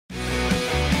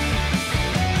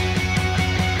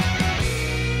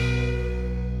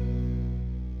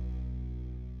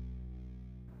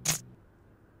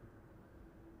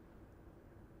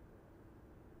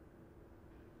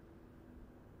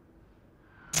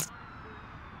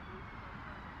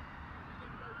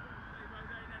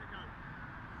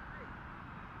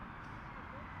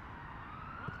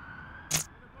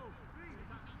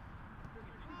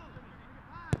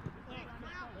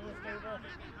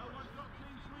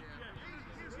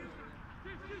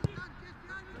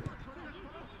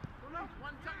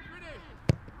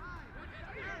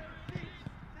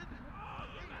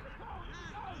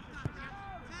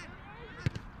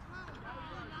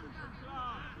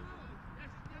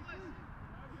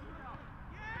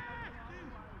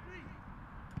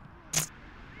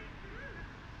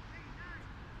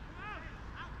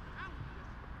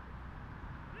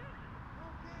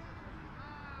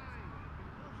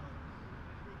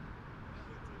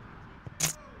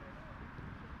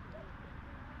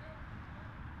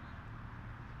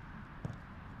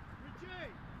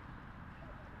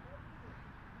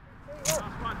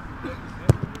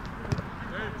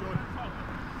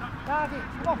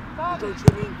go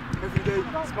training every day,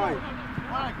 smile.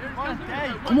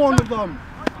 Come on with them.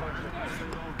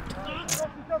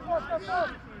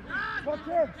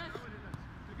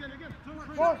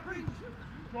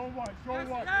 Go wide, go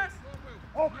wide.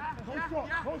 Up, no stop,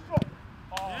 no stop.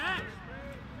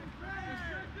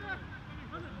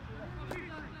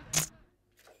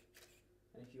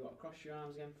 And if you want to cross your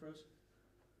arms again for us.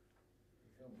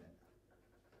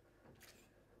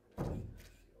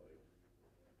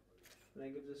 And then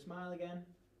give us a smile again.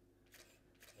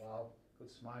 Wow,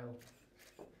 good smile.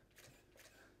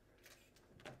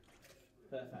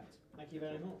 Perfect. Thank you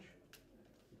very much.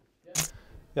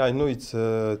 Yeah, I know it's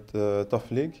a tough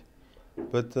league,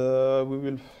 but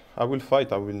I will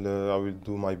fight. I will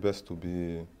do my best to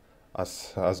be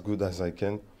as good as I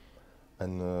can.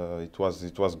 And it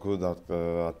was good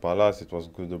at Palace. It was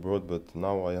good abroad, but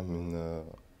now I am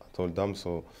at Oldham,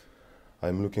 so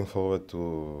I'm looking forward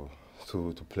to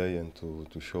play and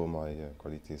to show my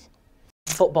qualities.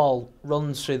 Football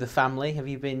runs through the family. Have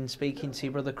you been speaking to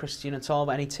your brother Christian at all?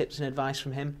 Any tips and advice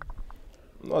from him?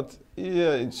 Not,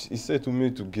 yeah, he said to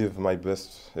me to give my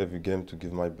best every game, to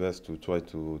give my best, to try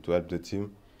to help the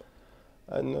team.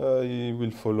 And he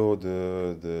will follow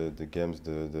the games,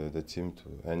 the team,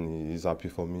 and he's happy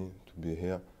for me to be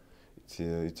here.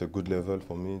 It's a good level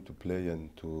for me to play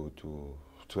and to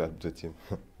help the team.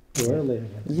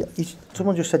 Yeah,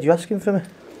 someone just said you're asking for me.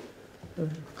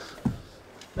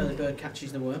 Early bird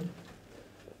catches the worm.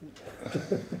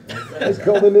 He's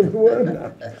calling him the worm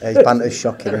now. His banter's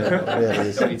shocking, isn't it? It really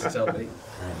is. Sorry to tell me.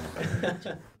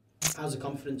 How's the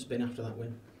confidence been after that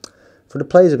win? For the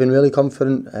players, have been really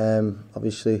confident.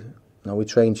 Obviously, you know, we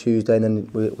train Tuesday and then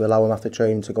we allow them after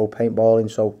training to go paintballing,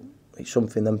 so it's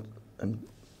something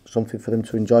something for them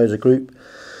to enjoy as a group.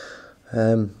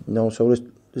 You know, so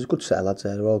there's a good set of lads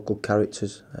there. They're all good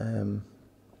characters. You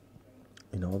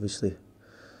know, obviously,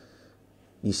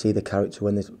 you see the character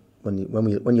when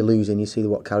you're losing. You see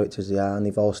what characters they are, and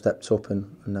they've all stepped up. And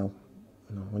now,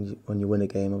 you know, when you win a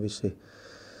game, obviously,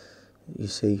 you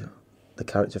see the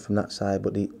character from that side.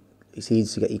 But it's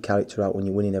easy to get your character out when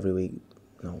you're winning every week.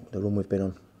 You know, the run we've been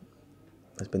on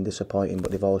has been disappointing,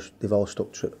 but they've all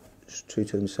stuck true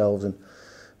to themselves, and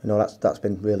you know that's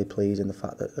been really pleasing. The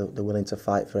fact that they're willing to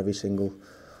fight for every single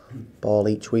ball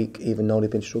each week, even though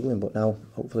they've been struggling. But now,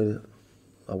 hopefully,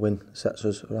 a win sets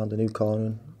us around a new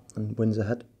corner and wins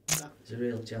ahead. It's a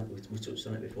real chance. We touched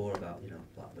on it before about, you know,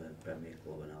 Blackburn Premier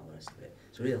Club and all the rest of it.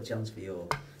 It's a real chance for you.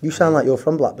 You sound like you're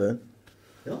from Blackburn.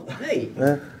 No, me?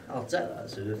 Yeah. I'll take that.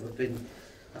 So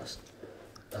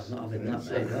I'm not having that,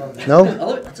 mate. No?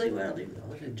 I'll tell you where I live. I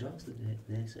live in Charleston,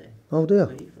 near say. Oh dear.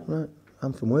 Where are you from? Right.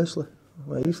 I'm from Worsley.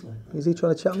 Where are you from? Is he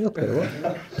trying to chat me up here or what?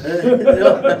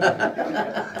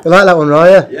 You like that one,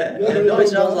 Raya? Yeah. No, it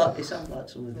sounds like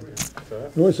something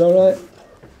different. No, it's all right.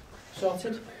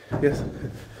 Sorted? Yes.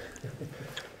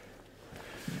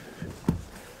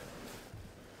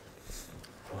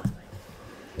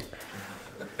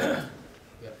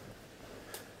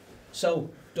 So,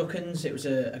 Duckens, it was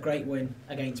a great win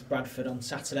against Bradford on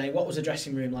Saturday. What was the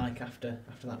dressing room like after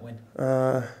that win?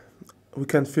 We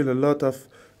can feel a lot of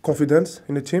confidence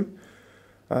in the team.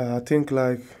 I think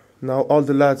like now all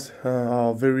the lads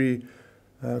are very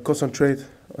concentrated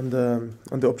on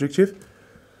the objective.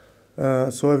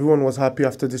 So everyone was happy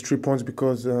after these 3 points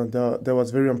because that was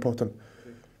very important.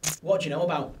 What do you know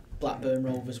about Blackburn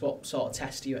Rovers? What sort of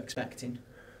test are you expecting?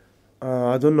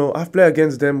 I don't know. I've played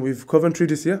against them with Coventry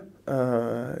this year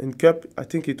in Cup. I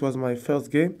think it was my first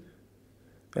game,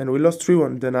 and we lost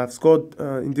 3-1. Then I've scored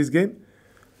in this game.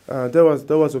 That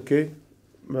was okay,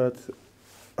 but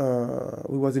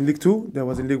we was in League 2. There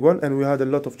was in League 1, and we had a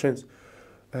lot of chance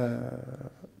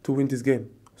to win this game.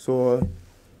 So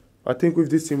I think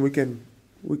with this team we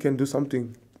can do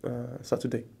something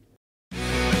Saturday.